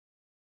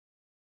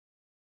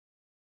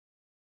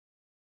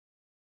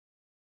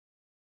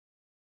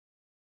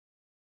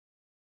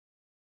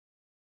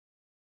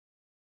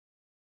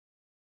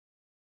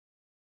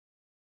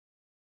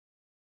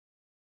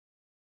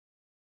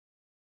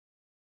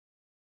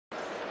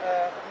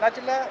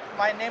Najilla,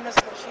 my name is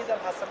Murshid Al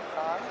Hassan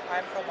Khan.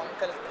 I'm from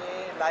Uncle K,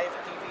 live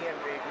TV and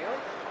radio.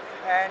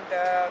 And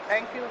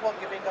thank you for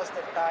giving us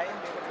the time.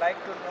 We would like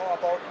to know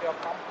about your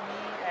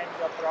company and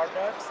your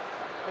products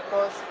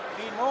because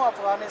we know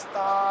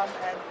Afghanistan,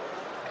 and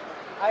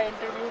I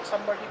interviewed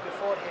somebody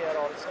before here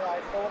also. I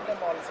told them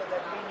also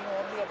that we knew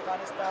only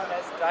Afghanistan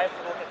as dry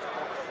fruit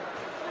exporter.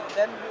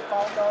 Then we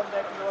found out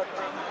that you are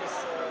doing this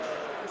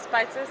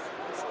spices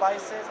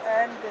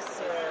and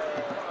this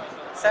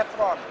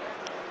saffron.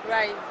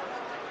 Right.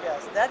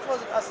 Yes, that was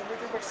a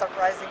little bit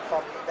surprising for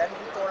me. Then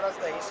you told us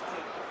the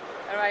history.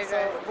 Right,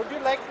 So would you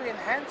like to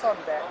enhance on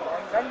that?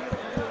 And then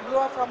you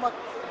are from a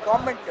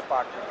government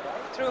department,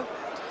 right? True.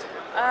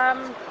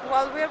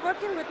 Well, we are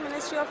working with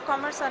Ministry of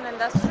Commerce and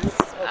Industries,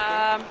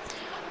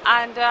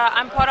 and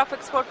I'm part of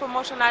Export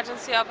Promotion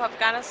Agency of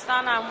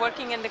Afghanistan. I'm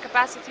working in the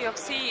capacity of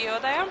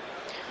CEO there.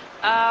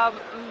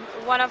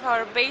 One of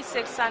our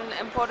basics and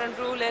important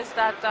rule is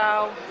that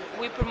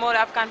we promote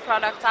Afghan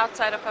products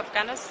outside of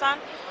Afghanistan.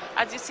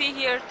 As you see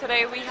here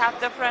today, we have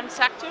different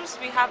sectors.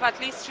 We have at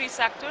least 3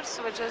 sectors,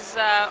 which is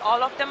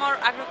all of them are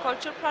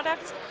agriculture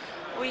products.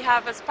 We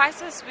have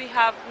spices, we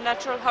have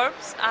natural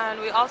herbs, and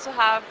we also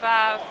have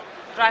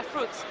dry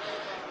fruits.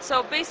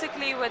 So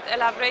basically, with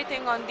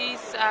elaborating on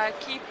these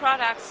key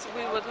products,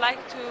 we would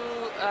like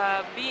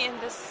to be in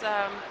this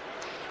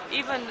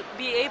even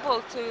be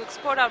able to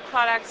export our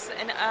products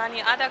in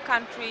any other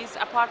countries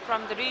apart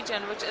from the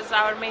region, which is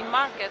our main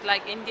market,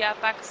 like India,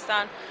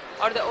 Pakistan,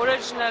 or the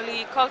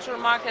originally cultural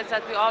markets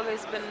that we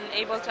always been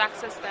able to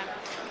access them.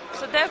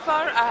 So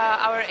therefore,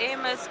 our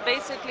aim is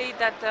basically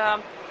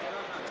that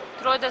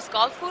through this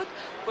Gulfood,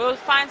 we will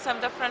find some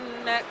different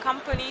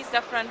companies,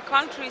 different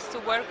countries to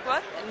work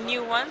with,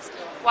 new ones,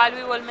 while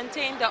we will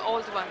maintain the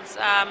old ones.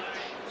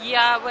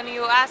 When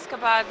you ask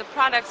about the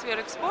products we are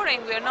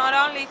exporting, we are not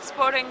only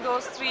exporting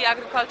those 3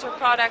 agricultural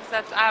products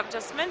that I have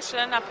just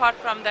mentioned. Apart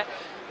from that,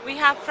 we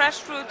have fresh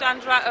fruit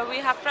and we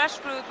have fresh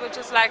fruit, which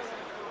is like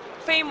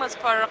famous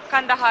for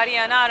Kandahari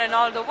anar in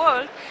all the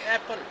world.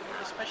 Apple,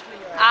 especially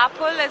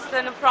apple is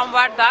from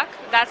Wardak.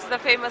 That's the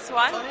famous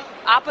one. Sorry?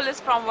 Apple is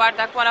from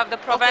Wardak, one of the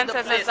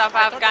provinces of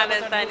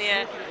Afghanistan.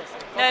 Yeah.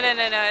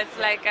 No. It's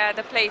like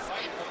the place.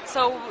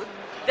 So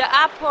the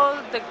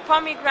apple, the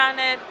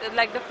pomegranate,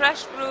 like the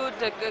fresh fruit,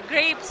 the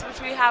grapes,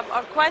 which we have,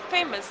 are quite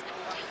famous.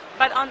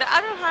 But on the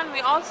other hand, we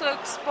also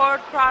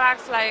export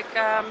products like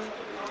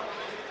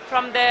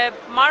from the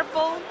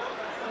marble.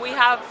 We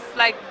have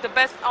like the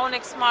best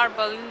onyx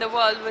marble in the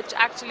world, which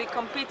actually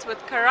competes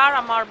with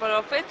Carrara marble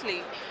of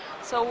Italy.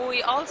 So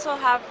we also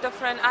have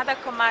different other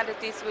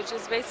commodities, which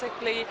is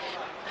basically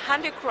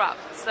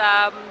handicrafts.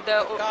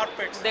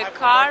 The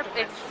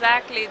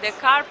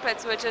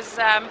carpets, which is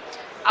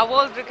a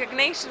world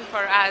recognition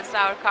for us,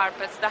 our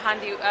carpets, the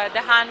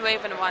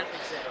hand-woven one.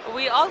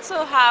 We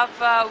also have,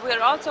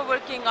 we're also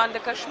working on the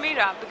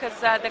Kashmira, because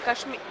the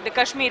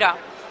Kashmira.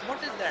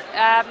 What is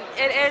that?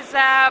 It is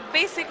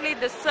basically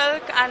the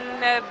silk, and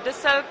the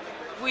silk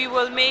we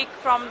will make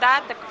from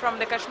that, from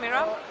the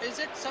Kashmira. Is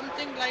it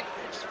something like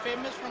it's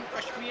famous from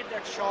Kashmir,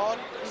 that shawl?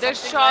 The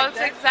shawls,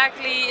 like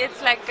exactly.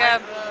 It's like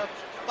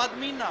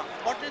Padmina.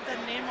 What is the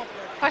name of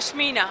that?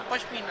 Pashmina.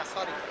 Pashmina,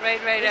 sorry.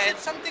 Right. Is it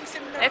something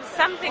similar? It's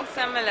something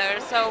similar.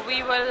 So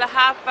we will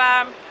have.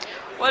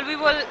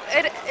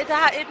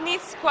 It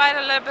needs quite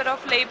a little bit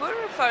of labor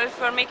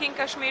for making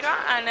Kashmira,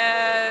 and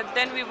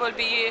then we will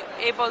be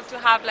able to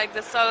have like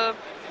the silk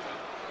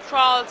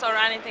shawls or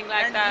anything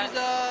like that. And these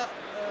are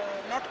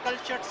not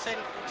cultured silk,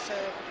 it's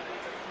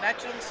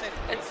natural silk.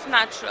 It's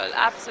natural,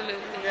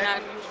 absolutely.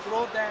 You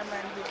grow them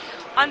and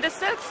on the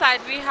silk side,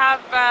 we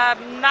have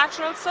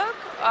natural silk.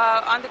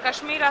 On the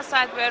Kashmira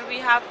side, where we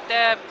have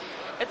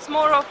it's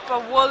more of a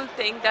wool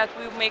thing that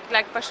we make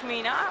like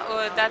pashmina.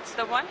 That's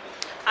the one.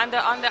 And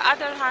on the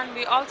other hand,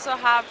 we also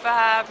have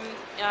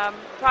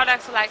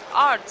products like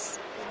arts,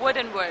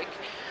 wooden work.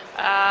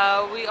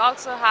 We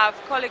also have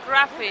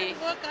calligraphy.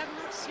 Work I've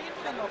not seen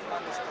from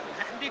Afghanistan.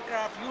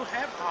 Handicraft. You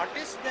have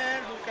artists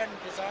there who can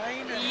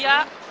design.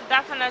 And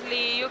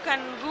definitely. You can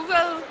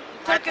Google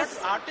Turkish. I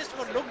thought artists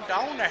would look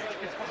down at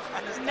it.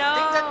 No.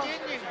 Things are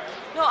changing.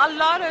 No, a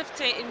lot of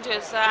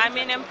changes. I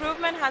mean,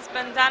 improvement has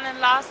been done in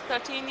the last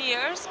 13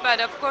 years, but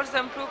of course the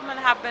improvement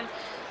have been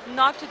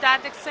not to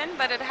that extent,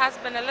 but it has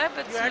been a little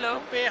bit slow. You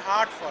have to pay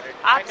hard for it.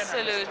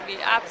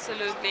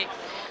 Absolutely.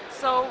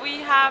 So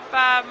we have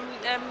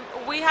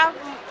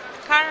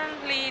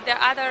currently the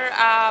other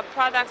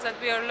products that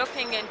we are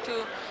looking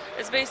into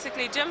is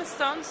basically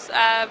gemstones.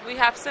 We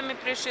have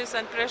semi-precious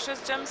and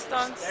precious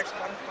gemstones. That's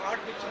one part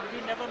which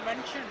we never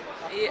mentioned.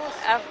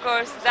 Of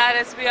course, that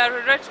is, we are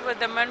rich with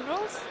the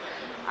minerals.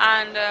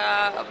 And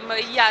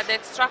the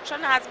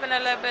extraction has been a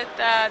little bit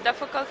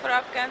difficult for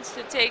Afghans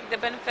to take the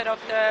benefit of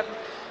the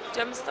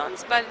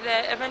gemstones, but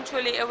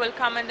eventually it will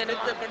come in the...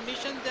 With the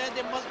conditions there,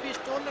 they must be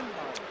stolen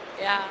now.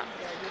 Yeah.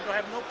 You don't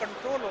have no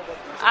control over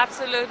this.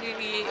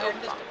 Absolutely. I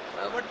understand.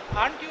 But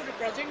aren't you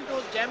representing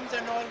those gems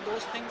and all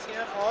those things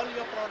here, all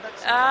your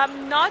products?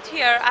 Not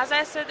here. As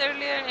I said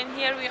earlier, in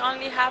here we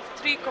only have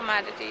three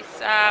commodities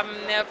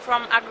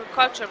from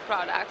agriculture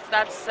products.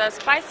 That's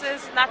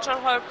spices, natural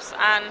herbs,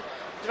 and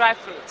dry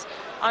fruits.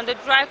 On the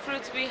dry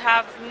fruits, we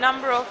have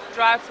number of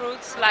dry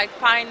fruits like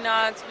pine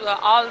nuts,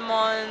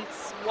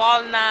 almonds,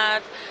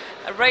 walnut,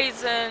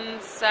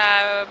 raisins,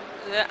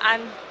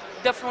 and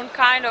different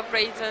kind of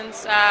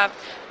raisins,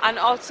 and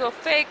also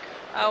fig,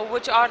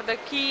 which are the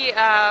key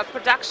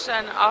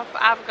production of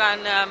Afghan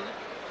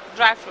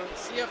dry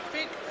fruits. Yeah,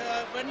 fig,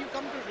 when you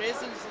come to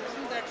raisins,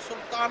 isn't that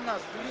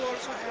sultanas? Do you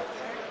also have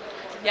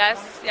that?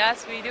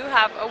 Yes, we do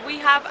have. We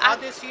have. Are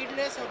they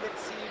seedless or with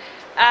seed?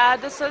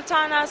 The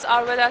sultanas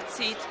are without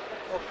seed.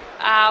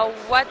 Okay.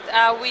 What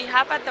we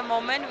have at the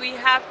moment, we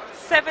have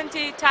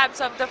 70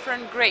 types of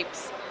different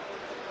grapes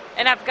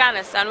in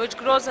Afghanistan, which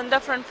grows in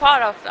different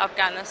part of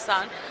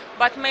Afghanistan,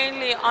 but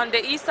mainly on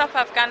the east of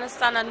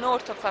Afghanistan and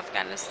north of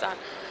Afghanistan.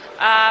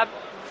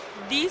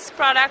 These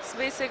products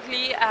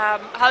basically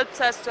helps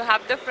us to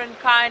have different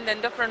kind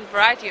and different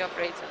variety of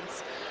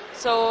raisins.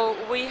 So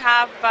we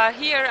have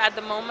here at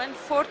the moment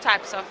 4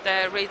 types of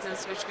the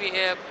raisins which we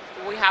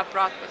have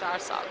brought with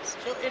ourselves.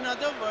 So in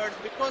other words,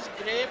 because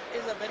grape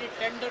is a very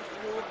tender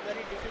fruit,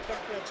 very difficult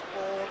to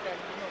export and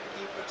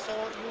keep it, so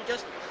you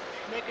just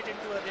make it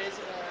into a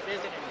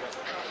raisin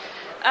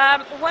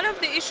industry. One of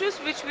the issues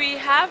which we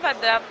have at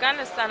the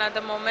Afghanistan at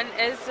the moment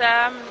is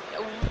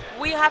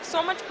we have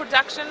so much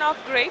production of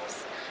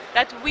grapes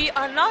that we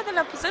are not in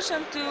a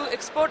position to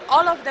export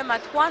all of them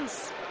at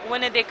once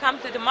when they come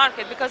to the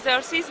market because they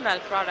are seasonal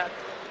product.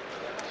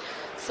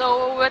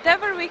 So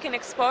whatever we can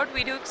export,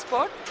 we do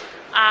export,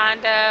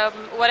 and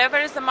whatever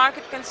is the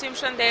market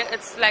consumption,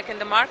 it's like in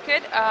the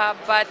market.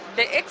 But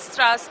the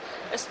extras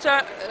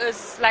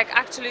is like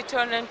actually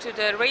turned into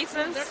the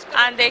raisins,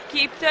 and they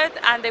keep it,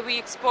 and we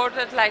export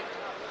it like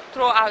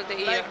throughout the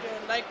year.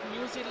 Like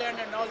New Zealand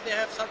and all, they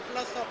have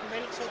surplus of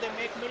milk, so they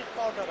make milk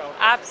powder out of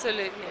it.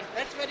 Absolutely.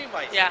 That's very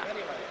wise. Yeah.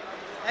 Very wise.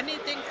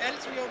 Anything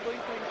else we are going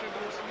to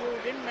introduce? You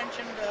didn't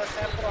mention the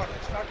saffron.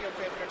 It's not your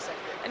favorite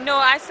subject. No,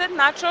 I said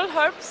natural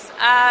herbs.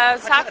 Saffron,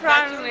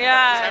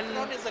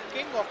 Saffron is the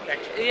king of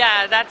natural.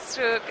 Yeah, that's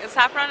true.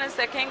 Saffron is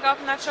the king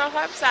of natural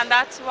herbs, and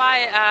that's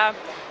why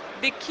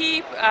the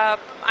key.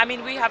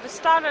 We have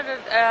started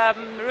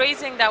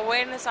raising the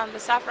awareness on the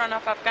saffron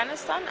of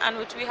Afghanistan, and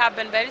which we have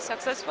been very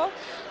successful.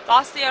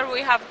 Last year,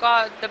 we have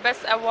got the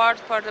best award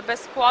for the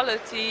best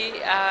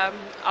quality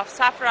of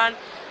saffron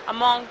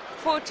among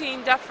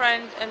 14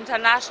 different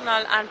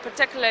international and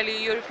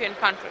particularly European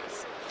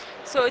countries.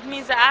 So it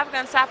means the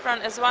Afghan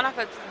saffron is one of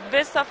its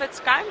best of its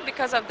kind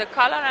because of the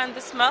color and the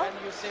smell.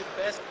 When you say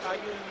best, are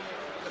you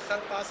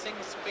surpassing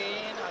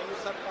Spain? Are you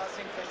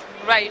surpassing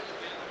Kashmir?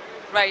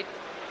 Right.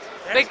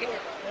 That's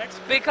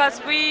good.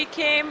 Because we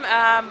came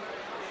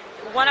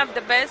one of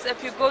the best.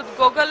 If you go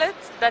Google it,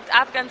 that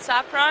Afghan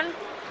saffron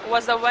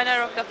was the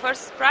winner of the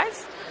first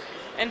prize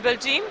in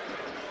Belgium.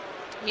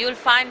 You'll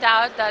find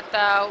out that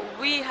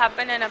we have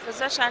been in a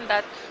position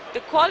that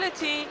the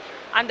quality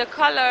and the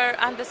color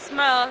and the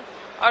smell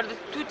are the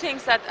 2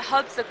 things that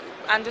helps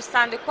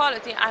understand the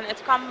quality, and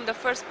it comes in the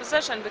first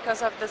position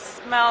because of the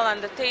smell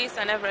and the taste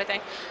and everything.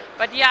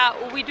 But yeah,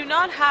 we do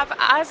not have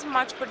as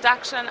much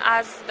production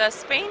as the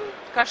Spain,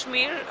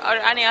 Kashmir, or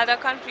any other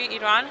country.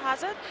 Iran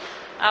has it.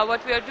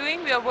 What we are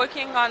doing, we are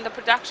working on the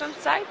production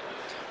side.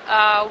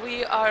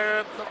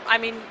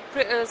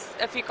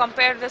 If we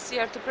compare this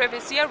year to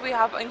previous year, we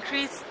have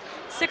increased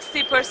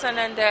 60%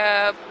 in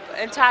the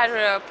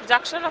entire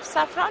production of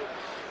saffron.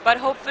 But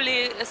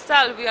hopefully,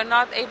 still, we are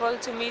not able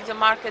to meet the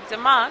market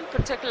demand,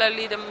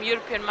 particularly the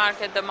European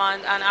market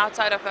demand and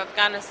outside of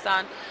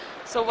Afghanistan.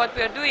 So what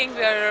we are doing,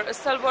 we are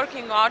still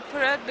working hard for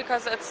it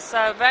because it's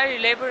a very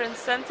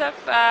labor-intensive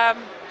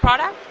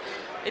product.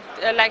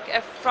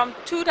 From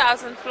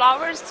 2,000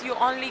 flowers, you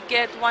only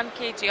get 1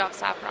 kg of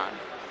saffron.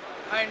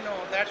 I know,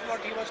 that's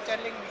what he was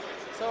telling me.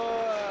 So,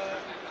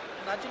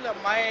 Najilla,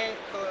 my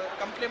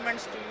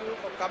compliments to you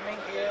for coming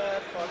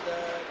here, for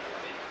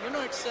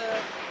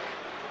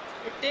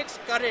it takes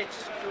courage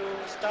to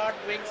start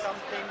doing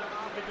something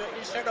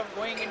instead of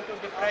going into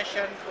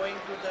depression, going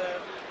to the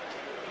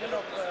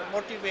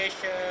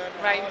motivation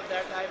and all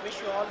that. I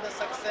wish you all the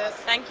success.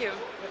 Thank you.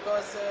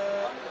 Because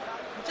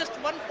just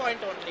one point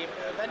only,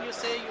 when you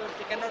say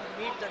you cannot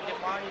meet the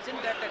demand,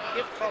 isn't that a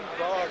gift from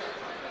God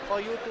for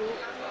you to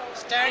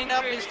stand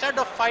up instead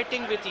of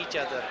fighting with each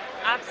other?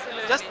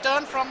 Absolutely. Just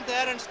turn from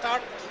there and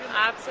start.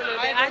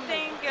 Absolutely. I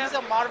think these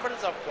are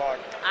marvels of God.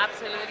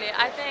 Absolutely.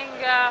 I think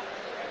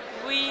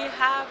we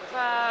have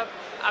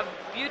a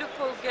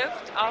beautiful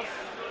gift of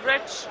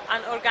rich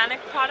and organic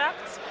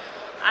products,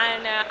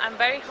 and I'm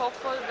very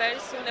hopeful very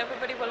soon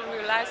everybody will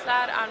realize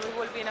that, and we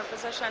will be in a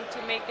position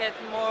to make it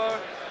more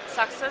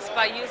success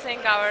by using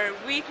our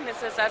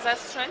weaknesses as a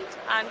strength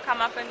and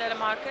come up into the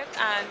market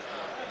and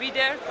be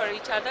there for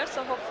each other.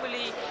 So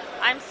hopefully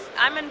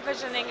I'm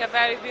envisioning a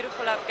very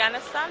beautiful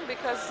Afghanistan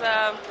because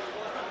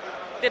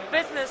the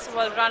business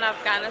will run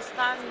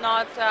Afghanistan,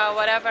 not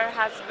whatever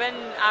has been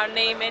our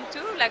name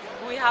into. Like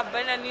we have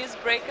been a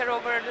newsbreaker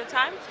over the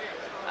time.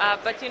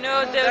 But you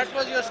know, No, that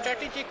was your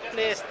strategic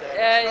place there.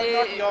 It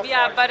was not your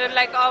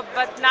fault.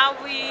 but now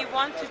we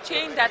want to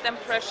change that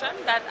impression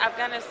that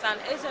Afghanistan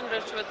is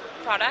enriched with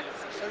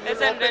products, So is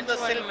you'll open enriched the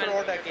with Silk women.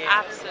 Road again.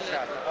 Absolutely.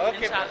 Inshallah.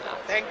 Okay, Inshallah.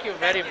 thank you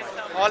very much.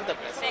 So All the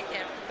best. Take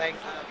care. Thank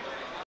you.